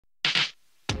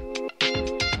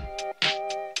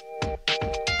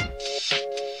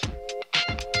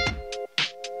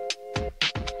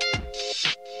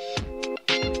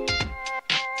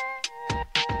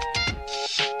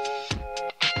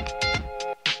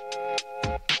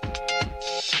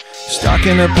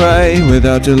Walking to pray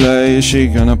without delay. Is she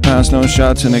gonna pass? No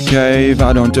shots in a cave.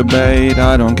 I don't debate,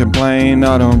 I don't complain,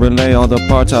 I don't relay all the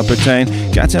parts I pertain.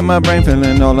 Cats in my brain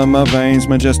filling all of my veins.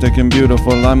 Majestic and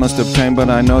beautiful I must obtain, but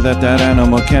I know that that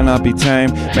animal cannot be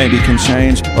tamed. Maybe can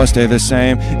change or stay the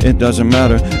same, it doesn't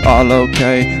matter, all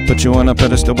okay. Put you on a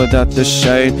pedestal without the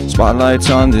shade.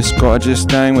 Spotlights on this gorgeous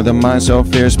thing with a mind so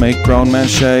fierce make grown men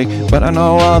shake. But I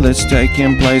know all that's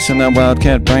taking place, and that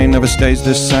wildcat brain never stays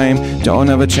the same. Don't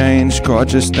ever change,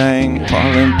 gorgeous thing,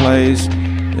 fall in place.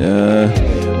 Yeah,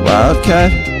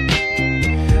 wildcat,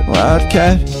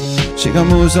 wildcat. She got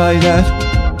moves like that.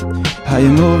 How you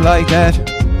move like that?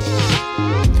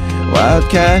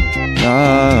 Wildcat,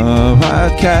 oh,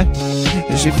 wildcat.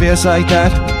 Is she fierce like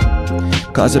that?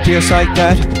 Cause it pierce like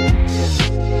that.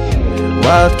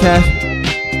 Wildcat,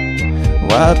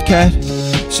 wildcat.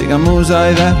 She got moves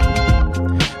like that.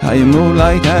 How you move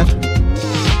like that?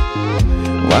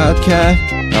 Wildcat,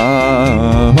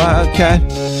 oh, wildcat.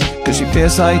 Cause she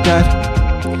fierce like that.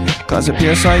 Cause it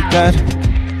pierce like that.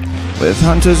 With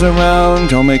hunters around,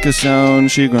 don't make a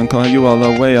sound. She gon' call you all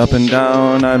the way up and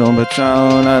down. I don't look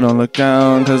down, I don't look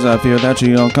down, cause I fear that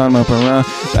she don't come up around.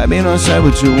 Baby, don't say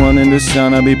what you want in this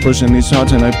sound. I be pushing these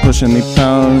hearts and I pushing these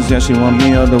pounds. Yeah, she want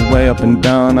me all the way up and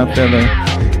down. I feel her,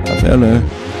 I feel her.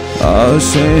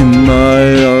 Ocean,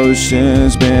 my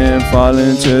ocean's been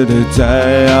falling to the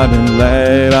day. I've been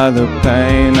laid by the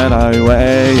pain that I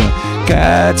weigh.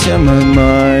 Cats in my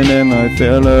mind and I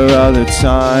feel her all the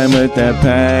time with that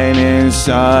pain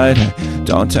inside.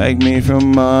 Don't take me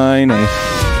from mine.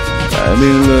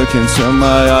 Baby, look into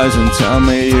my eyes and tell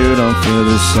me you don't feel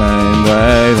the same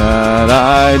way that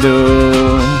I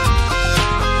do.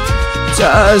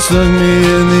 Just look me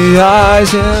in the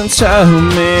eyes and tell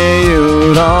me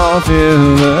you don't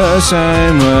feel the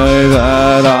same way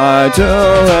that I do.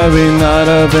 Every night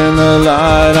up in the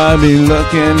light I be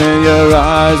looking in your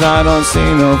eyes. I don't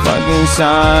see no fucking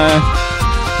sign.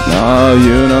 No,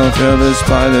 you don't feel the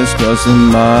slightest close in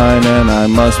mine, and I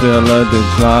must feel a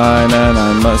decline, and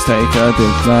I must take a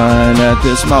decline. At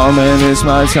this moment it's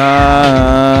my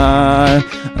time.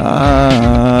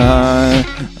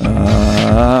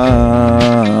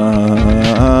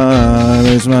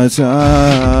 It's my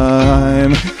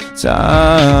time,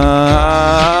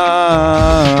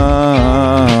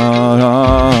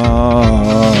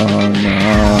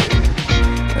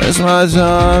 it's my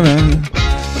time,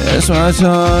 it's my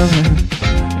time.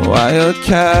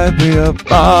 Wildcat be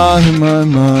up all in my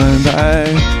mind,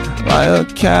 babe.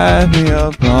 Wildcat be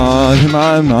up all in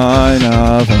my mind.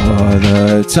 Now for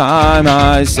the time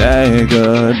I say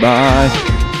goodbye,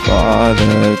 for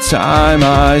the time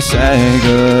I say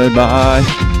goodbye.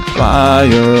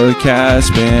 Wildcat's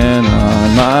been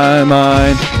on my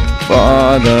mind.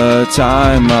 For the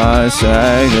time I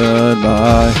say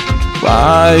goodbye.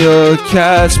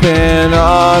 Wildcat's been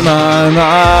on my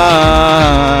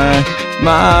mind.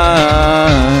 Mind,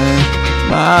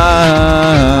 mind,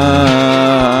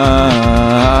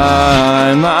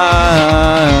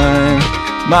 mind,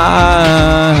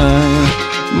 mind,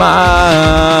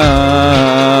 mind.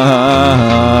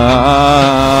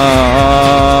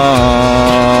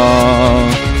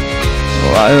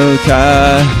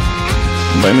 Wildcat,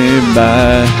 bring me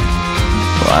back.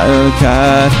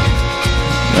 Wildcat,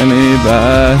 bring me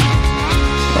back.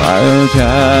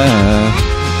 Wildcat,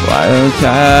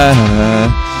 wildcat,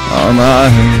 on my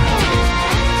head.